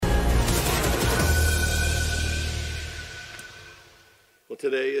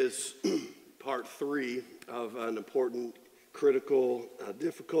Today is part 3 of an important, critical,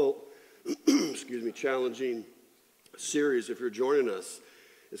 difficult, challenging series. If you're joining us,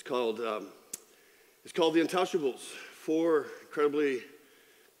 it's called The Untouchables. 4 incredibly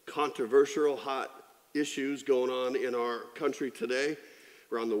controversial, hot issues going on in our country today,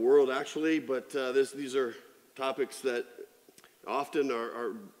 around the world actually, but these are topics that often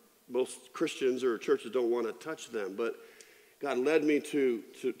are most Christians or churches don't want to touch them, but God led me to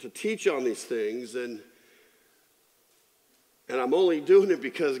teach on these things, and I'm only doing it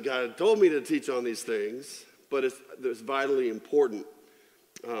because God told me to teach on these things, but it's vitally important.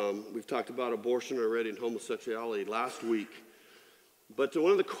 We've talked about abortion already and homosexuality last week, but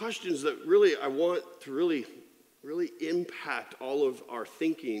one of the questions that really I want to really impact all of our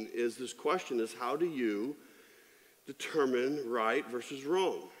thinking is this question is, how do you determine right versus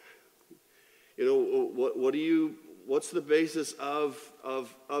wrong? You know, what's the basis of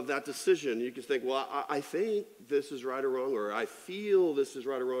that decision? You can think, well, I think this is right or wrong, or I feel this is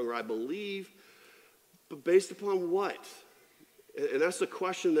right or wrong, or I believe, but based upon what? And that's the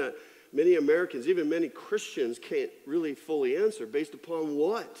question that many Americans, even many Christians, can't really fully answer. Based upon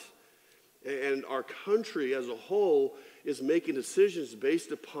what? And our country as a whole is making decisions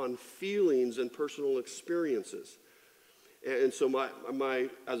based upon feelings and personal experiences. And so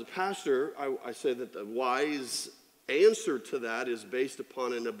as a pastor, I say that the wise answer to that is based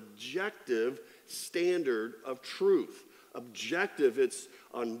upon an objective standard of truth. Objective, it's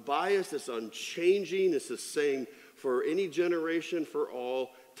unbiased, it's unchanging, it's the same for any generation, for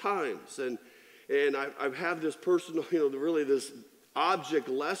all times. And I've had this personal, really this object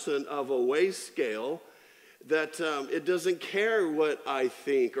lesson of a weigh scale that it doesn't care what I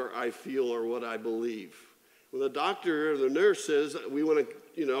think or I feel or what I believe. When the doctor or the nurse says, we want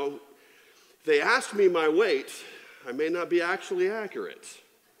to, they ask me my weight, I may not be actually accurate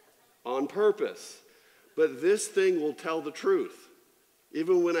on purpose, but this thing will tell the truth,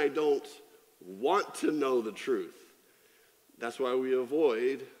 even when I don't want to know the truth. That's why we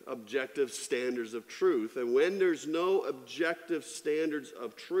avoid objective standards of truth. And when there's no objective standards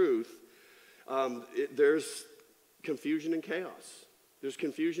of truth, there's confusion and chaos. There's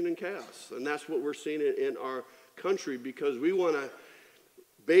confusion and chaos. And that's what we're seeing in our country, because we want to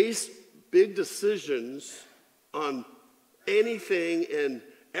base big decisions on anything and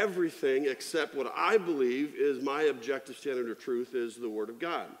everything except what I believe is my objective standard of truth is the Word of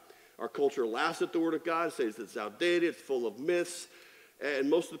God. Our culture laughs at the Word of God, says it's outdated, it's full of myths, and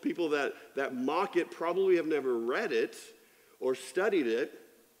most of the people that mock it probably have never read it or studied it.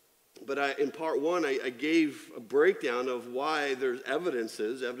 But in part 1, I gave a breakdown of why there's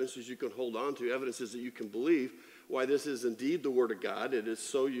evidences you can hold on to, evidences that you can believe, why this is indeed the Word of God. It is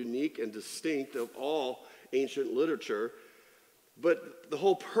so unique and distinct of all ancient literature. But the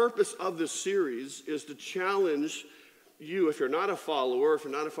whole purpose of this series is to challenge you, if you're not a follower, if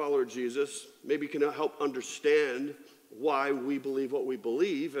you're not a follower of Jesus, maybe you can help understand why we believe what we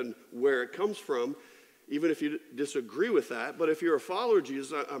believe and where it comes from, even if you disagree with that. But if you're a follower of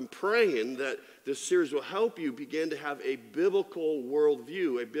Jesus, I'm praying that this series will help you begin to have a biblical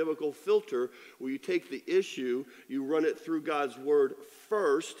worldview, a biblical filter, where you take the issue, you run it through God's Word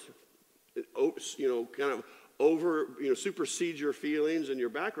first, supersede your feelings and your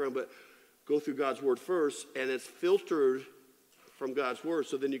background, but go through God's Word first, and it's filtered from God's Word.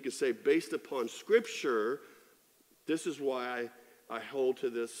 So then you can say, based upon Scripture, this is why I hold to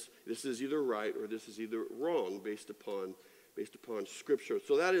this. This is either right or this is either wrong based upon Scripture.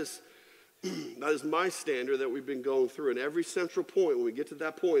 So that is my standard that we've been going through. And every central point, when we get to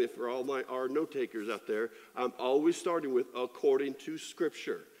that point, if for all our note takers out there, I'm always starting with according to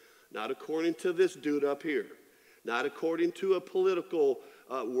Scripture, not according to this dude up here, not according to a political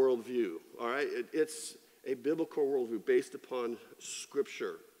worldview. All right, it's a biblical worldview based upon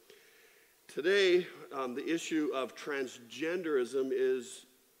Scripture. Today, the issue of transgenderism is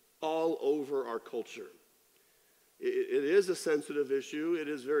all over our culture. It is a sensitive issue. It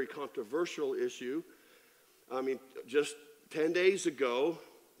is a very controversial issue. I mean, just 10 days ago,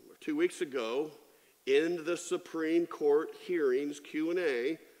 or 2 weeks ago, in the Supreme Court hearings,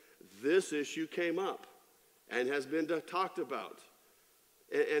 Q&A, this issue came up and has been talked about.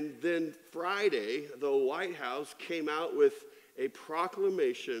 And then Friday, the White House came out with a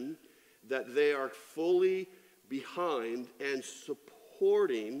proclamation that they are fully behind and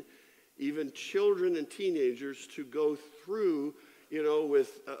supporting even children and teenagers to go through,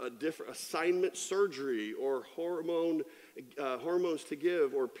 with a different assignment surgery or hormones to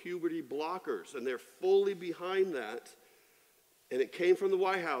give or puberty blockers. And they're fully behind that. And it came from the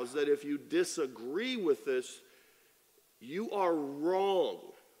White House that if you disagree with this, You are wrong.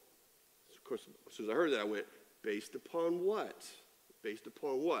 Of course, as soon as I heard that, I went, based upon what? Based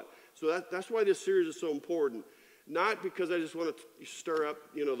upon what? So that's why this series is so important. Not because I just want to stir up,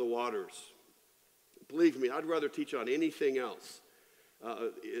 the waters. Believe me, I'd rather teach on anything else.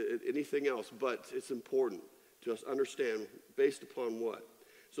 But it's important to us understand based upon what.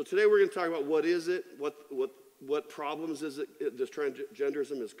 So today we're going to talk about what is it, what problems is it this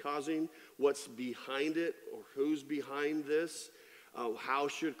transgenderism is causing, what's behind it, or who's behind this, how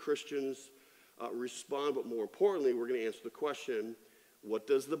should Christians respond, but more importantly, we're going to answer the question, what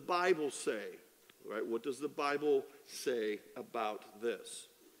does the Bible say? Right? What does the Bible say about this?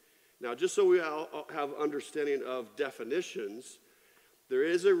 Now, just so we all have understanding of definitions, there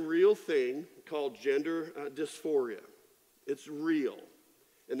is a real thing called gender dysphoria. It's real.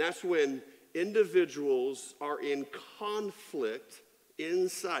 And that's when individuals are in conflict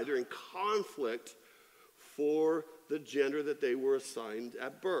inside. They're in conflict for the gender that they were assigned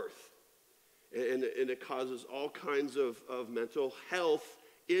at birth. And it causes all kinds of mental health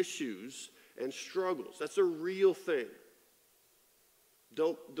issues and struggles. That's a real thing.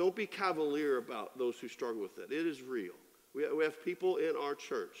 Don't be cavalier about those who struggle with it. It is real. We have people in our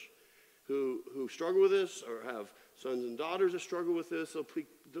church who struggle with this, or have sons and daughters that struggle with this. So please,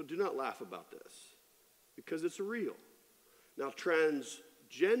 do not laugh about this, because it's real. Now,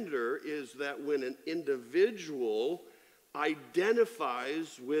 transgender is that when an individual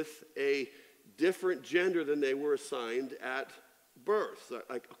identifies with a different gender than they were assigned at birth.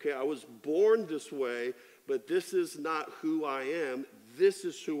 Like, okay, I was born this way, but this is not who I am. This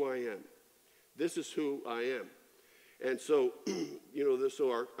is who I am. This is who I am. And so,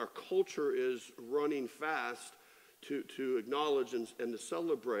 so our culture is running fast to acknowledge and to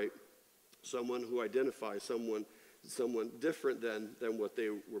celebrate someone who identifies someone different than what they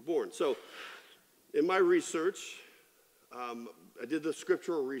were born. So, in my research, I did the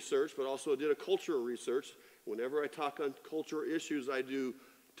scriptural research, but also did a cultural research. Whenever I talk on cultural issues, I do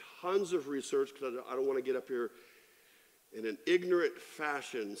tons of research because I don't want to get up here in an ignorant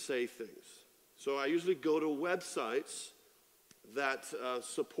fashion say things. So I usually go to websites that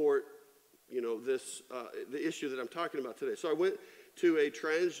support, the issue that I'm talking about today. So I went to a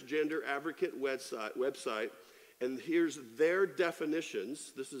transgender advocate website, and here's their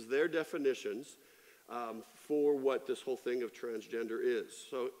definitions. This is their definitions for what this whole thing of transgender is.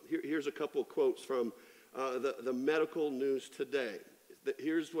 So here's a couple of quotes from the medical news today.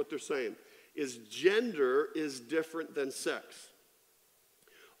 Here's what they're saying, is gender is different than sex.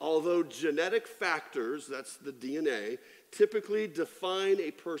 Although genetic factors, that's the DNA, typically define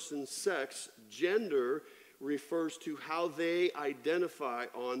a person's sex, gender refers to how they identify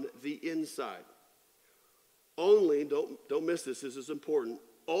on the inside. Only, don't miss this is important,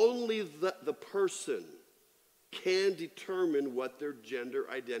 only the person can determine what their gender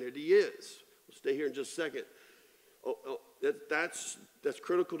identity is. We'll stay here in just a second. That's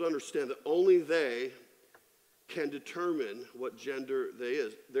critical to understand, that only they can determine what gender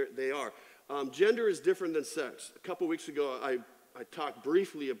they are. Gender is different than sex. A couple weeks ago, I talked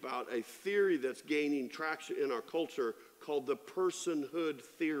briefly about a theory that's gaining traction in our culture called the personhood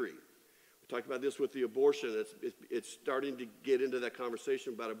theory. We talked about this with the abortion. It's starting to get into that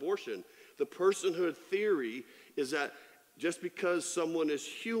conversation about abortion. The personhood theory is that just because someone is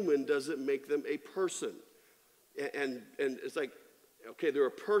human doesn't make them a person. And it's like, okay, they're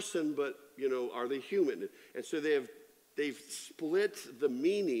a person, but, are they human? And so they've split the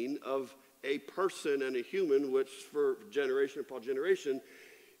meaning of a person and a human, which for generation upon generation,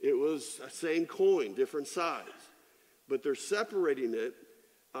 it was a same coin, different sides. But they're separating it,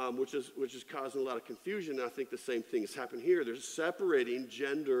 which is causing a lot of confusion. And I think the same thing has happened here. They're separating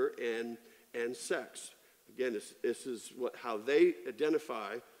gender and sex. Again, this is how they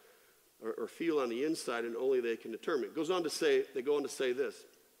identify or feel on the inside, and only they can determine. They go on to say this.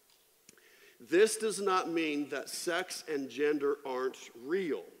 This does not mean that sex and gender aren't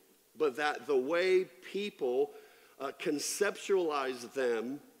real, but that the way people conceptualize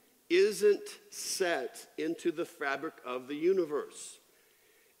them isn't set into the fabric of the universe.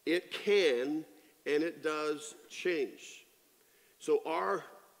 It can and it does change. So our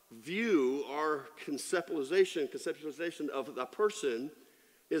view, our conceptualization of a person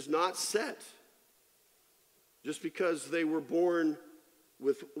is not set. Just because they were born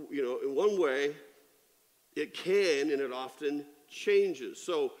with, in one way, it can and it often changes.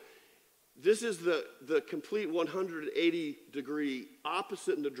 So this is the complete 180-degree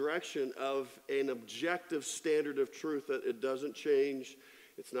opposite in the direction of an objective standard of truth, that it doesn't change,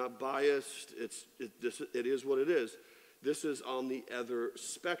 it's not biased, it is what it is. This is on the other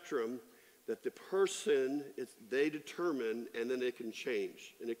spectrum that the person, they determine, and then it can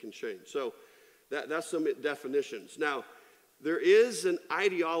change, So that's some definitions. Now, there is an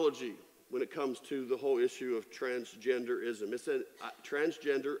ideology when it comes to the whole issue of transgenderism. It's a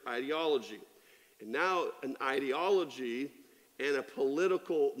transgender ideology. And now an ideology and a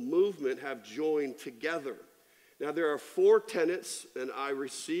political movement have joined together. Now, there are 4 tenets, and I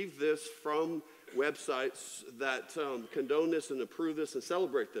received this from websites that condone this and approve this and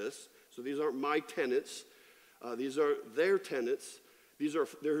celebrate this. So these aren't my tenets. These are their tenets.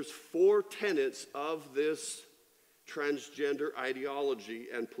 There's 4 tenets of this transgender ideology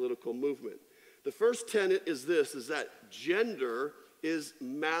and political movement. The first tenet is this, is that gender is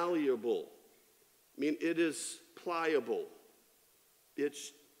malleable. I mean, it is pliable.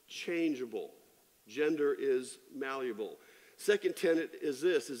 It's changeable. Gender is malleable. Second tenet is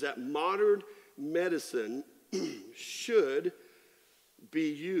this, is that modern medicine should be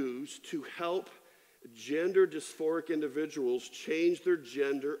used to help gender dysphoric individuals change their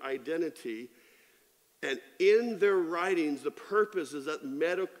gender identity. And in their writings, the purpose is that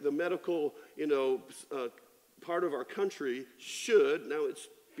the medical, part of our country should, now it's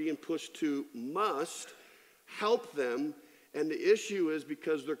being pushed to must, help them. And the issue is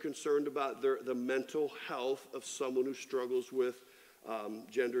because they're concerned about the mental health of someone who struggles with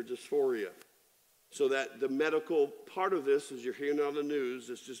gender dysphoria. So that the medical part of this, as you're hearing on the news,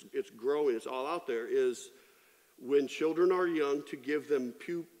 it's growing, it's all out there, is when children are young to give them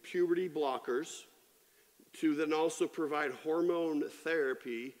puberty blockers, to then also provide hormone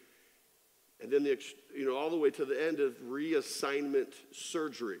therapy, and then all the way to the end of reassignment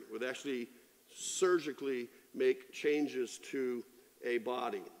surgery, where they actually surgically make changes to a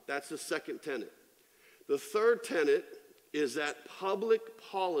body. That's the second tenet. The third tenet is that public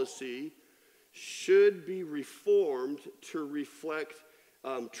policy should be reformed to reflect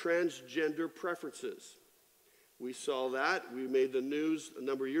transgender preferences. We saw that. We made the news a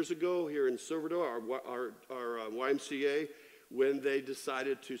number of years ago here in Silverdale, our YMCA, when they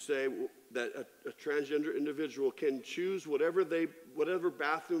decided to say that a transgender individual can choose whatever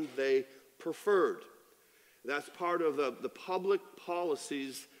bathroom they preferred. That's part of the public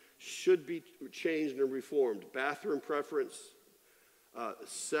policies should be changed and reformed. Bathroom preference,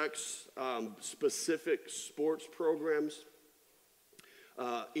 sex-specific sports programs,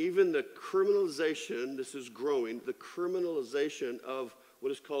 even the criminalization, this is growing, the criminalization of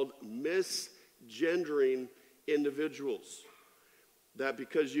what is called misgendering individuals. That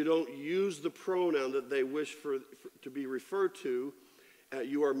because you don't use the pronoun that they wish to be referred to,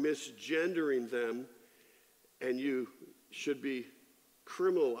 you are misgendering them, and you should be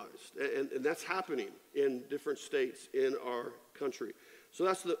criminalized. And that's happening in different states in our country. So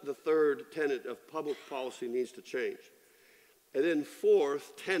that's the third tenet of public policy needs to change. And then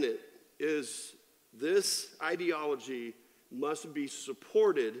fourth tenet is this ideology must be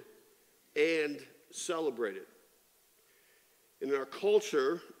supported and celebrated. In our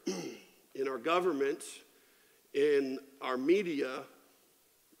culture, in our government, in our media,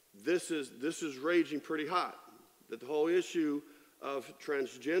 this is raging pretty hot. That the whole issue of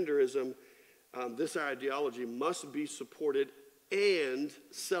transgenderism, this ideology must be supported and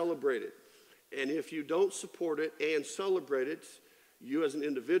celebrated. And if you don't support it and celebrate it, you as an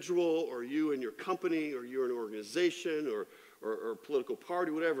individual, or you and your company, or you're an organization, or political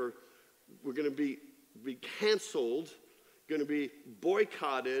party, whatever, we're going to be canceled, going to be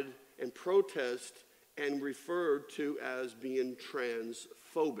boycotted and protest and referred to as being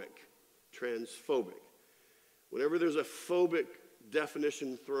transphobic. Whenever there's a phobic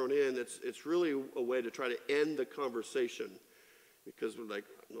definition thrown in, it's really a way to try to end the conversation. Because we're like,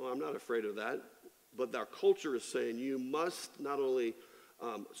 no, I'm not afraid of that. But our culture is saying you must not only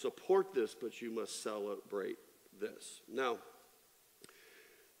support this, but you must celebrate this. Now,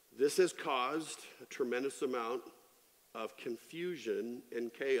 this has caused a tremendous amount of confusion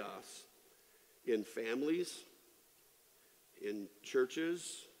and chaos in families, in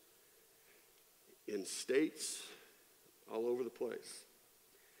churches, in states, all over the place.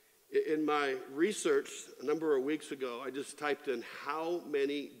 In my research a number of weeks ago, I just typed in how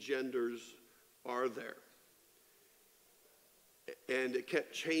many genders are there? And it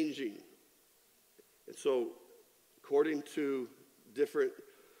kept changing. And so, according to different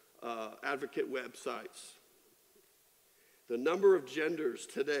advocate websites, the number of genders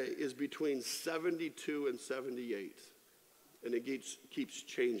today is between 72 and 78. And it keeps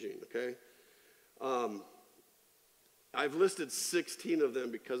changing, okay? I've listed 16 of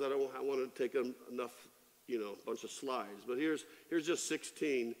them because I want to take enough, a bunch of slides. But here's just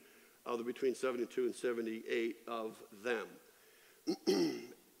 16 of the between 72 and 78 of them.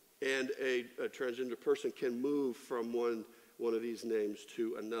 And and a transgender person can move from one of these names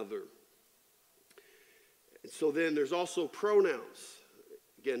to another. And so then there's also pronouns.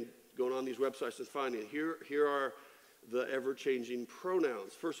 Again, going on these websites and finding, here are the ever-changing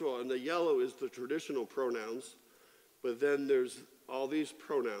pronouns. First of all, in the yellow is the traditional pronouns, but then there's all these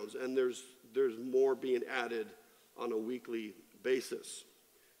pronouns, and there's more being added on a weekly basis.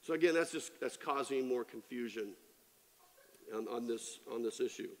 So again, that's causing more confusion on this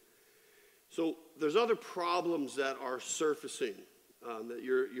issue. So there's other problems that are surfacing that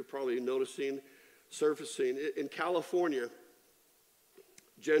you're probably noticing surfacing. In California,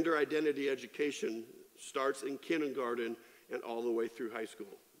 gender identity education starts in kindergarten and all the way through high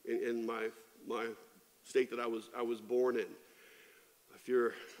school. In my state that I was born in. If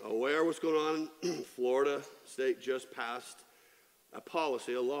you're aware of what's going on, Florida state just passed a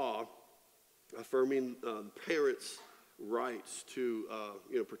policy, a law, affirming parents' rights to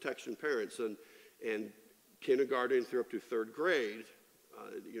protection parents and kindergarten through up to third grade.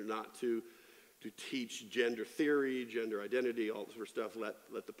 You're not to teach gender theory, gender identity, all this sort of stuff.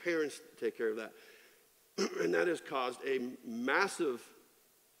 Let the parents take care of that. And that has caused a massive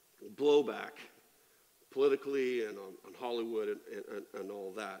blowback politically and on Hollywood and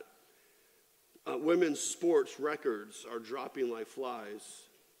all that. Women's sports records are dropping like flies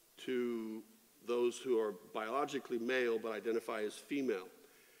to those who are biologically male but identify as female.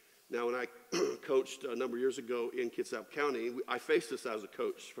 Now, when I coached a number of years ago in Kitsap County, I faced this as a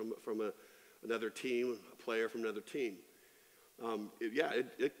coach from another team, a player from another team.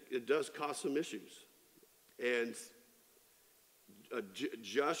 It does cause some issues. And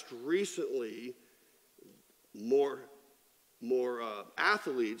just recently, more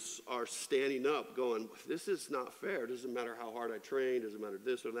athletes are standing up going, this is not fair. It doesn't matter how hard I train. It doesn't matter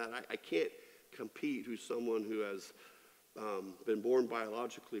this or that. I can't compete with someone who has been born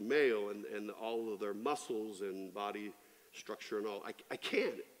biologically male and all of their muscles and body structure and all. I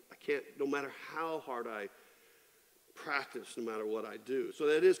can't, no matter how hard I practice, no matter what I do. So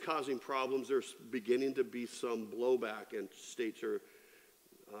that is causing problems. There's beginning to be some blowback, and states are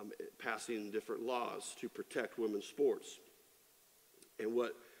passing different laws to protect women's sports. And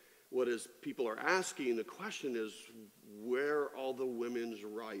what is people are asking, the question is, where are all the women's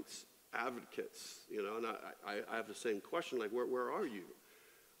rights advocates? And I have the same question, like, where are you?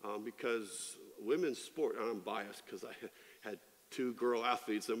 Because women's sport, and I'm biased because I had 2 girl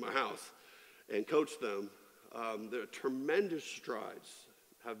athletes in my house and coached them. There are tremendous strides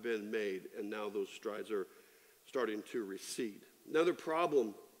have been made, and now those strides are starting to recede. Another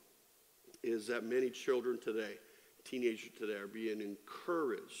problem is that many children today, teenagers today, are being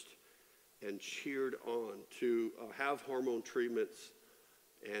encouraged and cheered on to have hormone treatments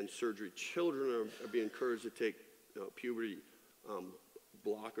and surgery. Children are being encouraged to take puberty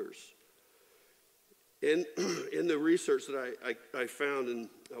blockers. In the research that I found in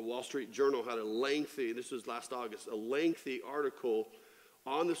Wall Street Journal had a lengthy, this was last August, a lengthy article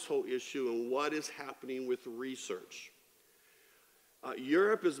on this whole issue and what is happening with research.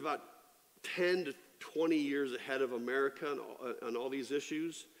 Europe is about 10 to 20 years ahead of America on all these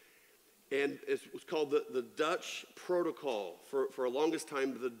issues. And it was called the Dutch Protocol. For the longest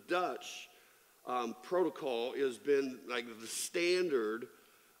time, the Dutch protocol has been like the standard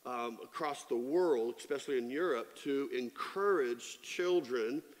across the world, especially in Europe, to encourage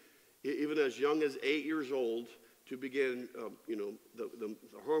children, even as young as 8 years old, to begin, the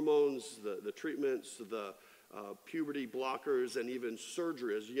hormones, the treatments, the puberty blockers, and even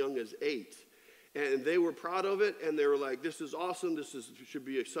surgery as young as 8. And they were proud of it, and they were like, this is awesome, should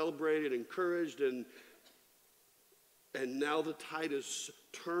be celebrated, encouraged, and now the tide is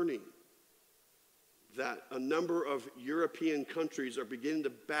turning. That a number of European countries are beginning to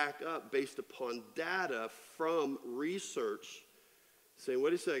back up based upon data from research, saying,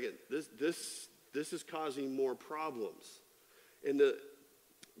 wait a second, this is causing more problems. In the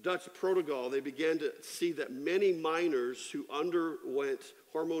Dutch protocol, they began to see that many minors who underwent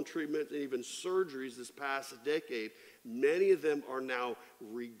hormone treatment and even surgeries this past decade, many of them are now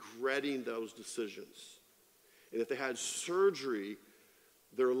regretting those decisions. And if they had surgery,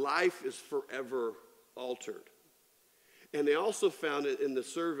 their life is forever altered. And they also found in the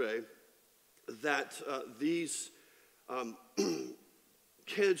survey that these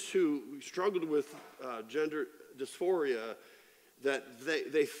kids who struggled with gender dysphoria, that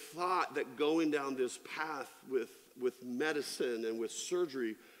they thought that going down this path with medicine and with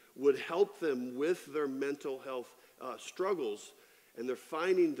surgery would help them with their mental health struggles. And they're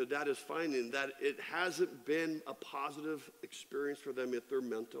finding, the data is finding that it hasn't been a positive experience for them with their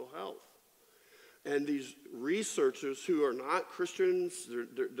mental health. And these researchers who are not Christians,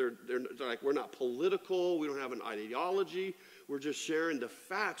 they're like, we're not political, we don't have an ideology, we're just sharing the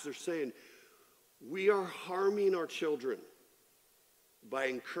facts. They're saying, we are harming our children by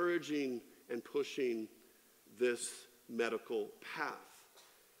encouraging and pushing this medical path.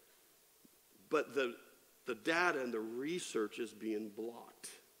 But the data and the research is being blocked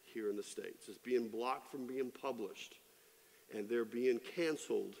here in the States. It's being blocked from being published. And they're being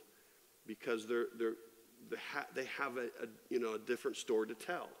canceled because they have a different story to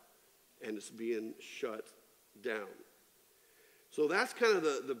tell. And it's being shut down. So that's kind of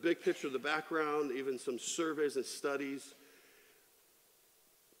the big picture, the background, even some surveys and studies.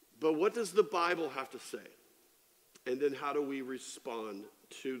 But what does the Bible have to say? And then how do we respond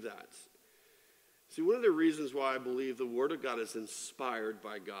to that? See, one of the reasons why I believe the Word of God is inspired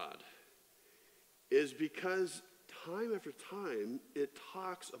by God is because time after time it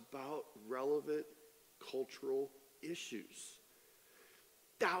talks about relevant cultural issues.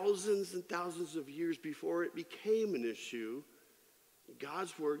 Thousands and thousands of years before it became an issue,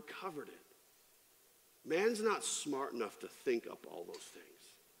 God's Word covered it. Man's not smart enough to think up all those things.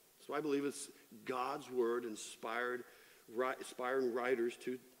 So I believe it's God's Word inspiring writers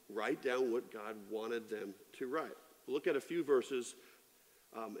to write down what God wanted them to write. We'll look at a few verses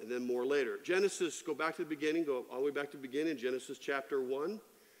and then more later. Genesis, go back to the beginning, go all the way back to the beginning, Genesis chapter 1. It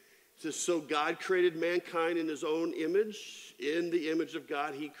says, so God created mankind in his own image. In the image of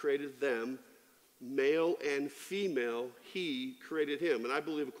God, he created them. Male and female, he created him. And I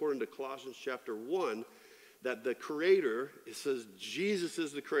believe, according to Colossians chapter 1, that the creator, it says Jesus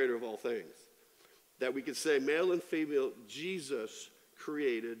is the creator of all things. That we could say male and female, Jesus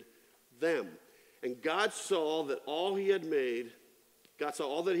created them. And God saw that all he had made, God saw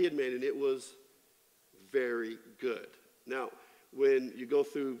all that he had made, and it was very good. Now, when you go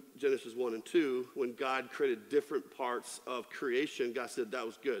through Genesis 1 and 2, when God created different parts of creation, God said, that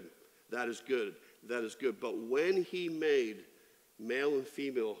was good, that is good, that is good. But when he made male and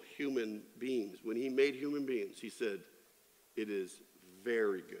female human beings, when he made human beings, he said, it is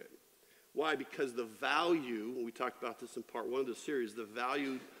very good. Why? Because the value, we talked about this in part 1 of the series, the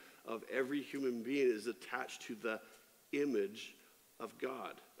value of every human being is attached to the image of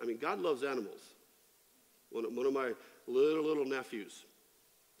God. I mean, God loves animals. One of my little nephews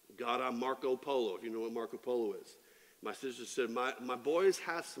got on Marco Polo, if you know what Marco Polo is. My sister said, my boys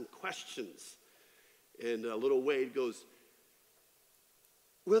have some questions. And little Wade goes,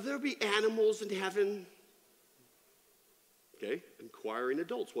 will there be animals in heaven? Okay, inquiring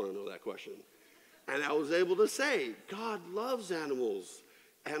adults want to know that question. And I was able to say, God loves animals.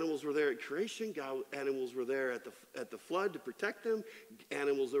 Animals were there at creation. Animals were there at the flood to protect them.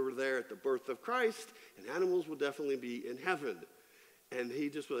 Animals that were there at the birth of Christ. And animals will definitely be in heaven. And he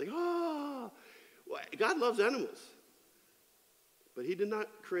just was like, oh, well, God loves animals. But he did not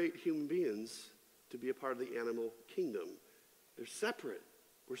create human beings to be a part of the animal kingdom. They're separate.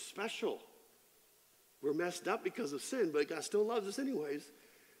 We're special. We're messed up because of sin, but God still loves us anyways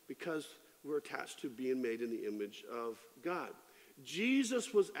because we're attached to being made in the image of God.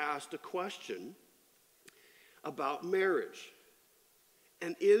 Jesus was asked a question about marriage.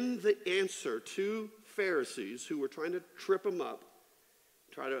 And in the answer to Pharisees who were trying to trip him up,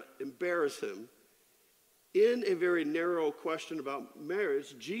 try to embarrass him, in a very narrow question about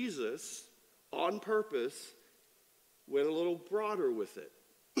marriage, Jesus, on purpose, went a little broader with it.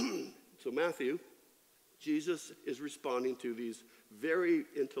 So Matthew, Jesus is responding to these very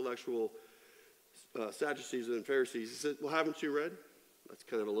intellectual Sadducees and Pharisees. He said, well, haven't you read? That's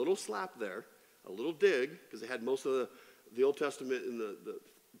kind of a little slap there, a little dig, because they had most of the Old Testament and the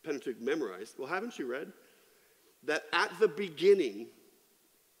Pentateuch memorized. Well, haven't you read that at the beginning,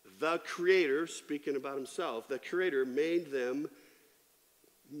 the Creator, speaking about himself, the Creator made them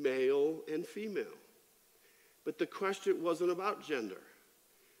male and female. But the question wasn't about gender.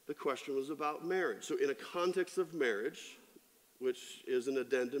 The question was about marriage. So in a context of marriage, which is an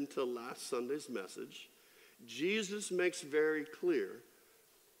addendum to last Sunday's message, Jesus makes very clear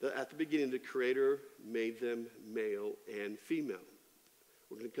that at the beginning the Creator made them male and female.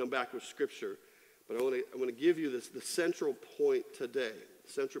 We're going to come back with Scripture, but I want to give you the central point today.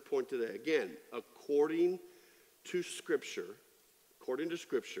 The central point today, again, according to Scripture,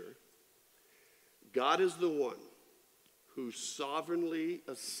 God is the one who sovereignly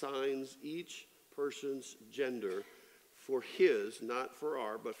assigns each person's gender for his, not for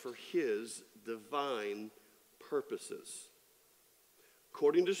our, but for his divine purposes.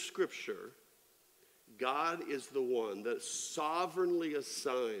 According to Scripture, God is the one that sovereignly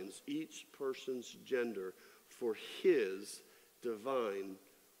assigns each person's gender for his divine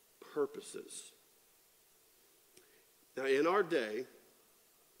purposes. Now, in our day,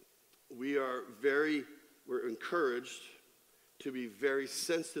 we're encouraged to be very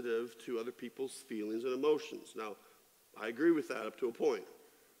sensitive to other people's feelings and emotions. Now, I agree with that up to a point.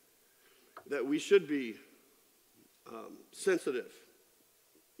 That we should be sensitive,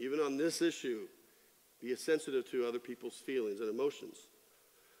 even on this issue, be sensitive to other people's feelings and emotions.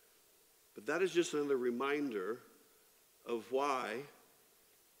 But that is just another reminder of why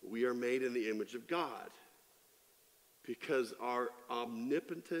we are made in the image of God. Because our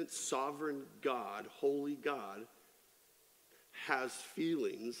omnipotent, sovereign God, holy God, has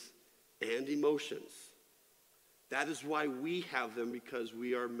feelings and emotions. That is why we have them, because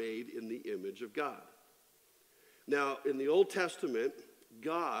we are made in the image of God. Now, in the Old Testament,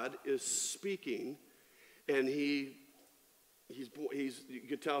 God is speaking, and you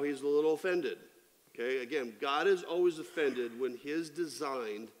could tell he's a little offended. Okay, again, God is always offended when his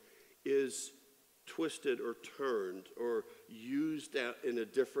design is twisted or turned or used in a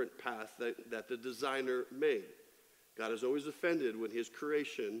different path that the designer made. God is always offended when his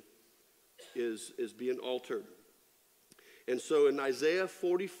creation is being altered. And so in Isaiah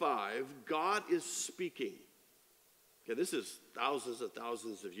 45, God is speaking. Okay, this is thousands and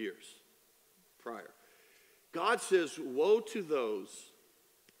thousands of years prior. God says, woe to those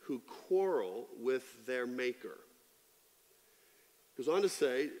who quarrel with their maker. Goes on to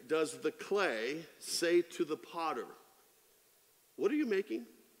say, does the clay say to the potter, what are you making?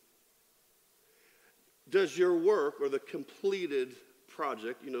 Does your work or the completed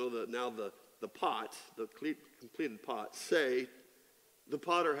project, the pot, the completed pot, say the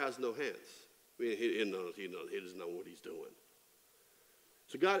potter has no hands? I mean, he doesn't know what he's doing.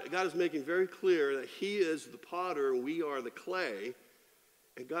 So God is making very clear that he is the potter and we are the clay.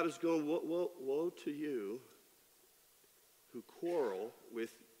 And God is going, woe to you who quarrel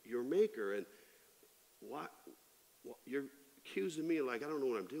with your maker. And what you're accusing me like I don't know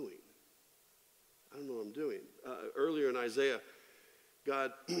what I'm doing. I don't know what I'm doing. Earlier in Isaiah,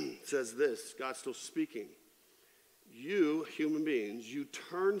 God says this. God's still speaking. You, human beings, you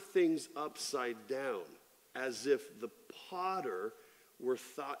turn things upside down as if the potter were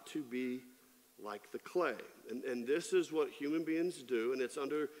thought to be like the clay. And this is what human beings do, and it's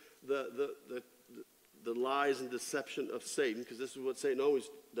under the lies and deception of Satan, because this is what Satan always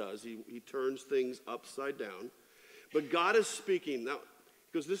does. He turns things upside down. But God is speaking now,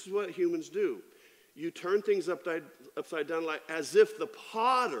 because this is what humans do. You turn things upside down like as if the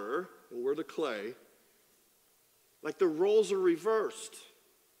potter, and we're the clay, like the roles are reversed.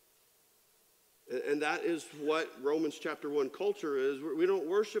 And that is what Romans chapter 1 culture is. We don't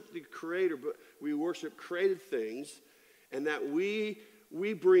worship the creator, but we worship created things. And that we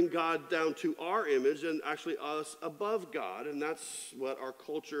bring God down to our image and actually us above God. And that's what our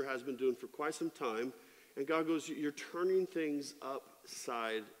culture has been doing for quite some time. And God goes, you're turning things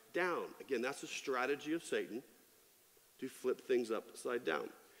upside down. Again, that's a strategy of Satan to flip things upside down.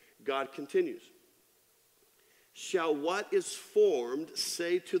 God continues. Shall what is formed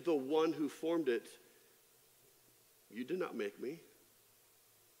say to the one who formed it, you did not make me.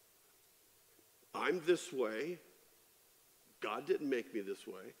 I'm this way. God didn't make me this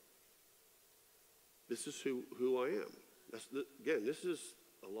way. This is who I am. Again, this is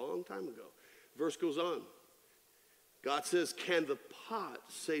a long time ago. Verse goes on. God says, can the pot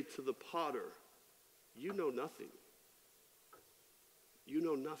say to the potter, you know nothing. You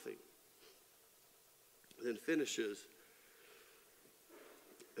know nothing. And then finishes.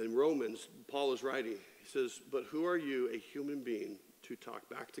 In Romans, Paul is writing. He says, but who are you, a human being, to talk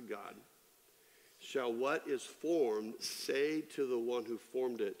back to God? Shall what is formed say to the one who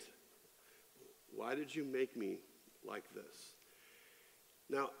formed it, why did you make me like this?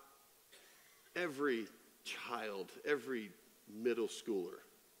 Now, every child, every middle schooler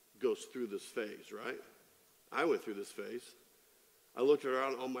goes through this phase, right? I went through this phase. I looked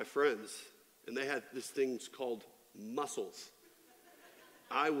around all my friends, and they had this thing called muscles.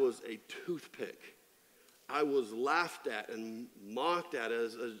 I was a toothpick. I was laughed at and mocked at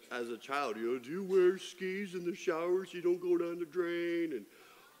as a child. Do you wear skis in the shower so you don't go down the drain? And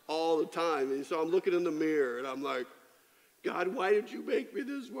all the time. And so I'm looking in the mirror, and I'm like, God, why did you make me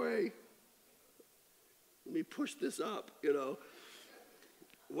this way? Let me push this up,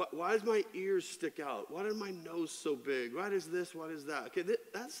 Why does my ears stick out? Why is my nose so big? Why is this? Why is that? Okay,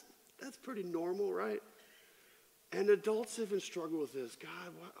 that's pretty normal, right? And adults even struggle with this.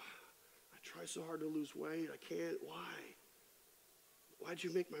 God, I try so hard to lose weight. I can't. Why? Why'd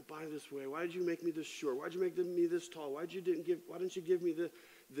you make my body this way? Why did you make me this short? Why'd you make me this tall? Why didn't you give me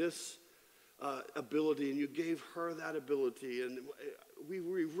this ability, and you gave her that ability? And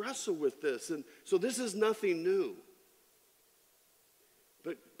we wrestle with this. And so this is nothing new.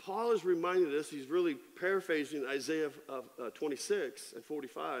 Paul is reminding us, he's really paraphrasing Isaiah 26 and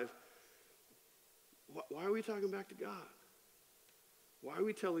 45. Why are we talking back to God? Why are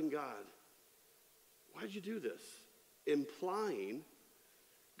we telling God, why did you do this? Implying,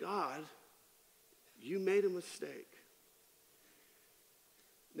 God, you made a mistake.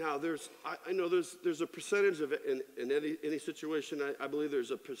 Now, I know there's a percentage of it in any situation. I believe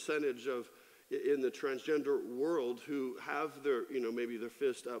there's a percentage of in the transgender world who have their, maybe their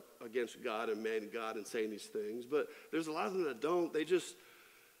fist up against God and man God and saying these things. But there's a lot of them that don't.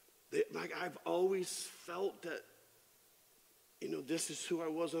 I've always felt that, this is who I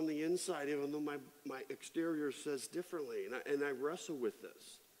was on the inside, even though my exterior says differently. And I wrestle with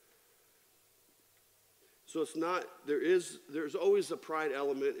this. So it's not, there's always a pride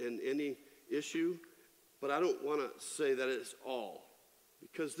element in any issue, but I don't want to say that it's all.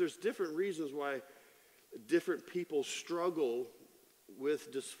 Because there's different reasons why different people struggle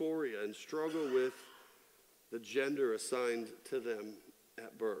with dysphoria and struggle with the gender assigned to them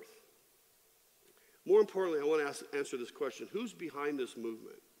at birth. More importantly, I want to answer this question. Who's behind this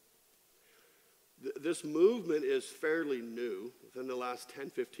movement? This movement is fairly new, within the last 10,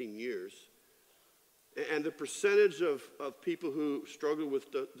 15 years. And the percentage of people who struggle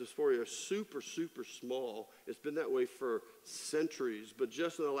with dysphoria are super, super small. It's been that way for centuries. But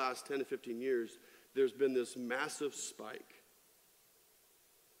just in the last 10 to 15 years, there's been this massive spike.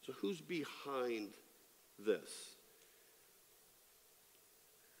 So who's behind this?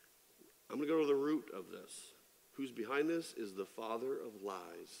 I'm going to go to the root of this. Who's behind this is the father of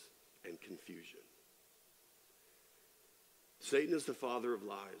lies and confusion. Satan is the father of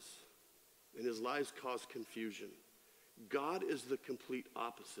lies. And his lies cause confusion. God is the complete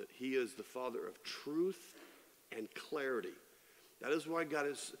opposite. He is the father of truth and clarity. That is why God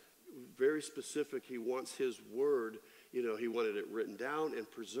is very specific. He wants his word, he wanted it written down and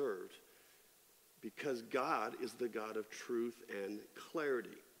preserved. Because God is the God of truth and clarity.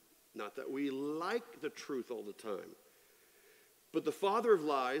 Not that we like the truth all the time. But the father of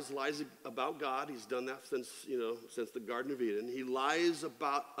lies about God. He's done that since the Garden of Eden. He lies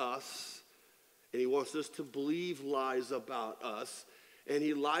about us. And he wants us to believe lies about us. And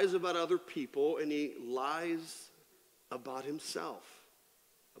he lies about other people. And he lies about himself.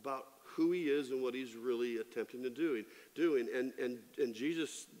 About who he is and what he's really attempting to do. And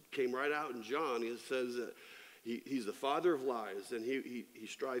Jesus came right out in John. He says that he's the father of lies. And he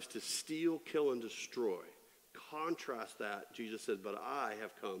strives to steal, kill, and destroy. Contrast that, Jesus said, but I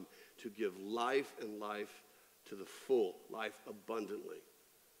have come to give life and life to the full. Life abundantly.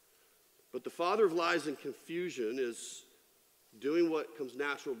 But the father of lies and confusion is doing what comes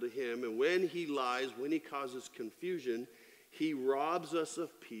natural to him. And when he lies, when he causes confusion, he robs us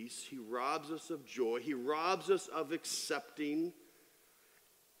of peace. He robs us of joy. He robs us of accepting.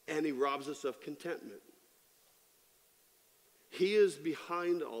 And he robs us of contentment. He is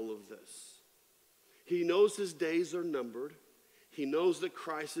behind all of this. He knows his days are numbered. He knows that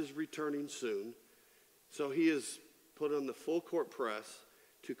Christ is returning soon. So he is put on the full court press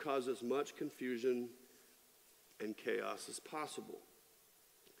to cause as much confusion and chaos as possible.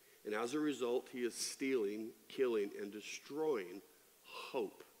 And as a result, he is stealing, killing, and destroying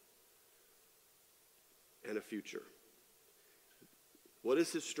hope and a future. What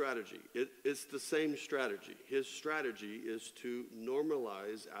is his strategy? It's the same strategy. His strategy is to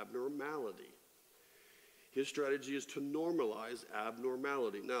normalize abnormality. His strategy is to normalize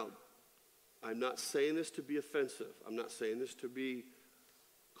abnormality. Now, I'm not saying this to be offensive. I'm not saying this to be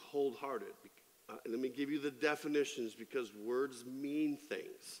cold-hearted. Let me give you the definitions because words mean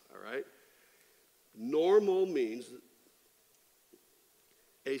things, all right? Normal means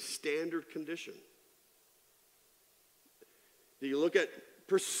a standard condition. You look at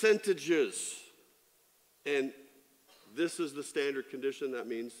percentages, and this is the standard condition. That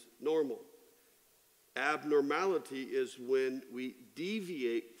means normal. Abnormality is when we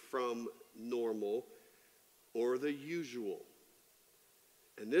deviate from normal or the usual.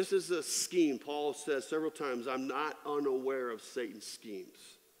 And this is a scheme. Paul says several times, I'm not unaware of Satan's schemes.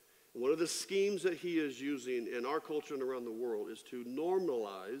 And one of the schemes that he is using in our culture and around the world is to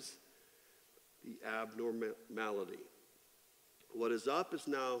normalize the abnormality. What is up is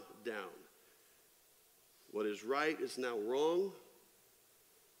now down. What is right is now wrong.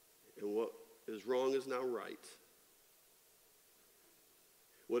 And what is wrong is now right.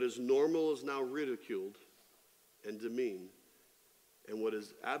 What is normal is now ridiculed and demeaned. And what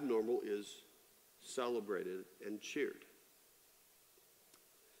is abnormal is celebrated and cheered.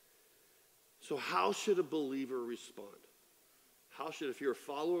 So how should a believer respond? If you're a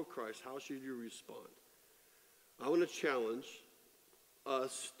follower of Christ, how should you respond? I want to challenge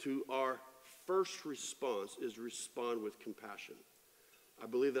us to our first response is respond with compassion. I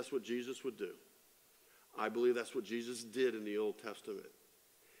believe that's what Jesus would do. I believe that's what Jesus did in the Old Testament.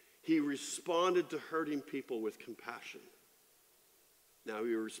 He responded to hurting people with compassion. Now,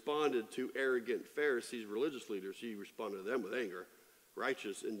 he responded to arrogant Pharisees, religious leaders. He responded to them with anger,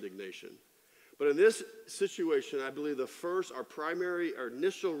 righteous indignation. But in this situation, I believe our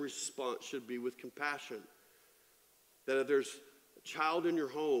initial response should be with compassion. That if there's a child in your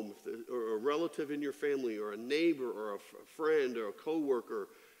home, or a relative in your family, or a neighbor, or a friend, or a coworker,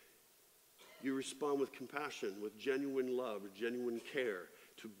 you respond with compassion, with genuine love, genuine care,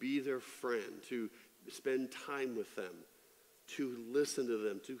 to be their friend, to spend time with them, to listen to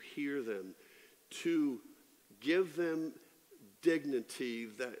them, to hear them, to give them dignity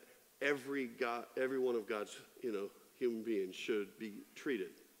that every one of God's human beings should be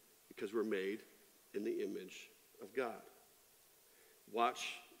treated, because we're made in the image of God.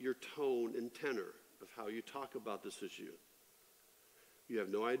 Watch your tone and tenor of how you talk about this issue. You have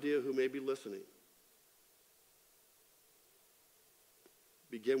no idea who may be listening.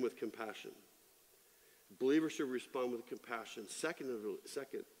 Begin with compassion. Believers should respond with compassion. Second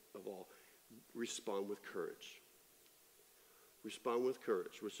of all, respond with courage. Respond with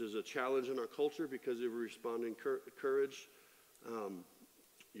courage, which is a challenge in our culture, because if we respond in courage,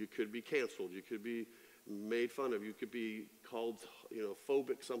 you could be canceled. You could be made fun of. You could be called,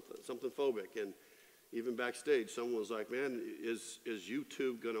 phobic, something phobic. And even backstage, someone was like, "Man, is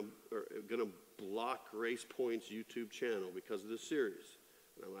YouTube gonna block Grace Point's YouTube channel because of this series?"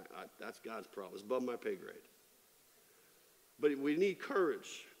 And I'm like, "That's God's problem. It's above my pay grade." But we need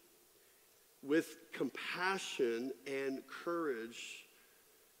courage. With compassion and courage,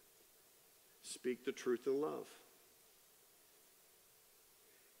 speak the truth in love.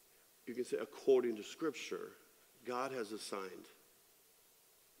 You can say, according to Scripture, God has assigned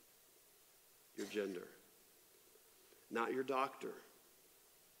your gender. Not your doctor.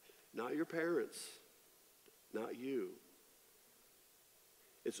 Not your parents. Not you.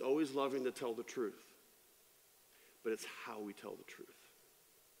 It's always loving to tell the truth. But it's how we tell the truth.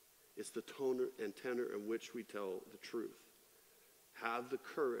 It's the tone and tenor in which we tell the truth. Have the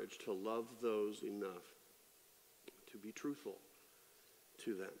courage to love those enough to be truthful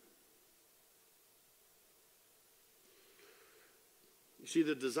to them. You see,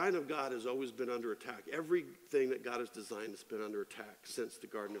 the design of God has always been under attack. Everything that God has designed has been under attack since the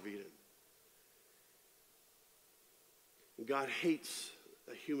Garden of Eden. And God hates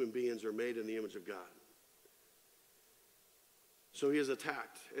that human beings are made in the image of God. So he is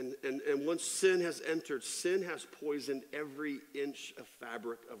attacked. And once sin has entered, sin has poisoned every inch of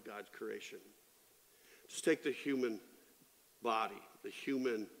fabric of God's creation. Just take the human body, the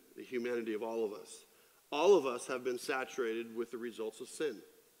humanity of all of us. All of us have been saturated with the results of sin.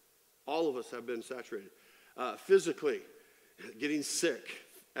 All of us have been saturated. Physically, getting sick.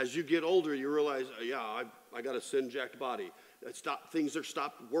 As you get older, you realize, I got a sin-jacked body. Things are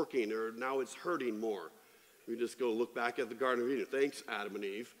stopped working, or now it's hurting more. We just go look back at the Garden of Eden. Thanks, Adam and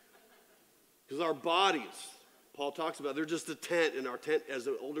Eve. Because our bodies, Paul talks about, they're just a tent, and our tent, as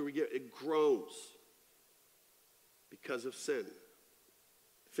the older we get, it groans because of sin.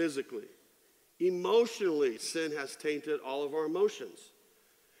 Physically. Emotionally, sin has tainted all of our emotions.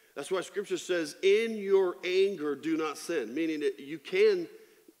 That's why Scripture says, in your anger, do not sin. Meaning that you can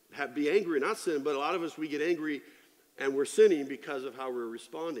be angry and not sin, but a lot of us, we get angry and we're sinning because of how we're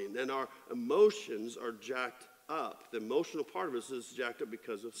responding. And our emotions are jacked up. The emotional part of us is jacked up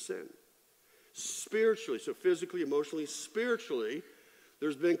because of sin. Spiritually, so physically, emotionally, spiritually,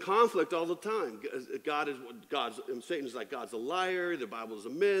 there's been conflict all the time. Satan's like, God's a liar, the Bible is a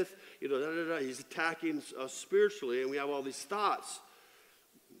myth, He's attacking us spiritually, and we have all these thoughts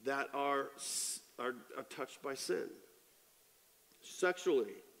that are touched by sin.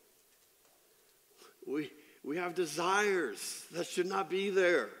 Sexually, we have desires that should not be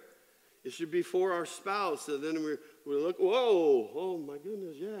there. It should be for our spouse, and then we look, oh my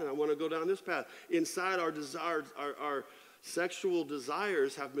goodness, yeah, I want to go down this path. Inside, our desires, our sexual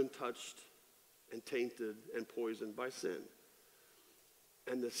desires have been touched and tainted and poisoned by sin.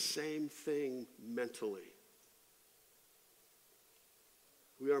 And the same thing mentally.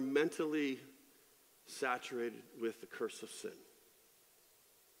 We are mentally saturated with the curse of sin.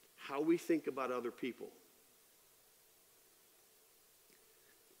 How we think about other people.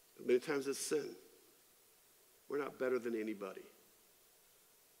 Many times it's sin. We're not better than anybody,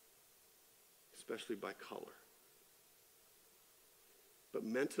 especially by color. But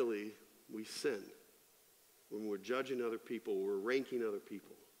mentally, we sin. When we're judging other people, we're ranking other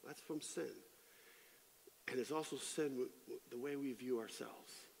people. That's from sin. And it's also sin the way we view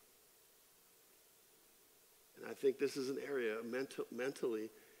ourselves. And I think this is an area mentally,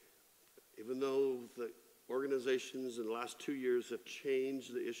 even though the organizations in the last 2 years have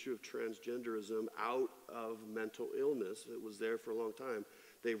changed the issue of transgenderism out of mental illness. It was there for a long time.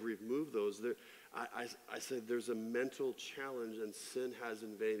 They've removed those. I said there's a mental challenge, and sin has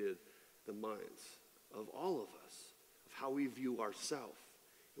invaded the minds of all of us, of how we view ourselves,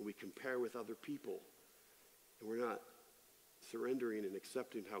 and we compare with other people, and we're not surrendering and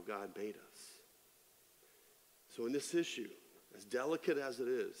accepting how God made us. So in this issue, as delicate as it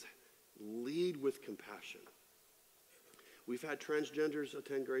is, lead with compassion. We've had transgenders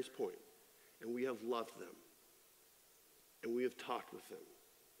attend Grace Point, and we have loved them, and we have talked with them,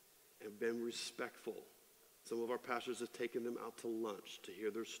 and been respectful. Some of our pastors have taken them out to lunch to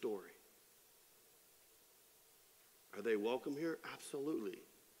hear their story. Are they welcome here? Absolutely.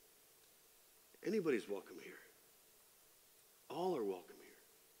 Anybody's welcome here. All are welcome here.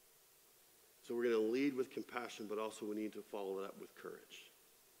 So we're going to lead with compassion, but also we need to follow that up with courage.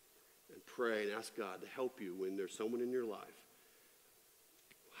 And pray and ask God to help you when there's someone in your life,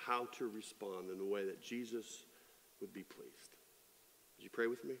 how to respond in a way that Jesus would be pleased. Would you pray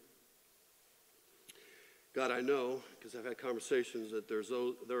with me? God, I know, because I've had conversations, that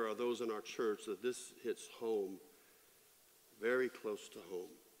there are those in our church that this hits home, very close to home.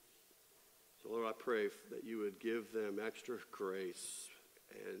 So Lord, I pray that you would give them extra grace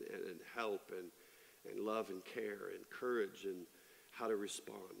and help and love and care and courage and how to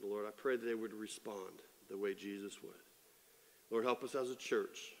respond. Lord, I pray that they would respond the way Jesus would. Lord, help us as a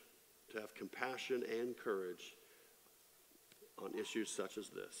church to have compassion and courage on issues such as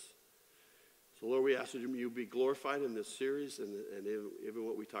this. So Lord, we ask that you be glorified in this series and even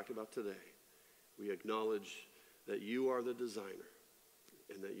what we talked about today. We acknowledge that you are the designer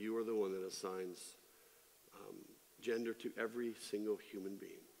and that you are the one that assigns gender to every single human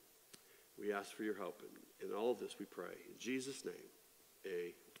being. We ask for your help. In all of this we pray. In Jesus' name,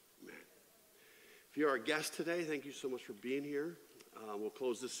 amen. If you're our guest today, thank you so much for being here. We'll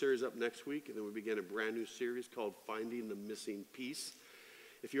close this series up next week, and then we begin a brand new series called Finding the Missing Piece.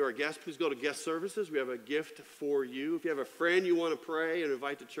 If you're our guest, please go to guest services. We have a gift for you. If you have a friend you want to pray and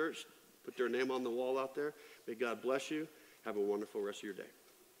invite to church, put their name on the wall out there. May God bless you. Have a wonderful rest of your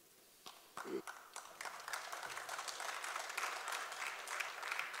day.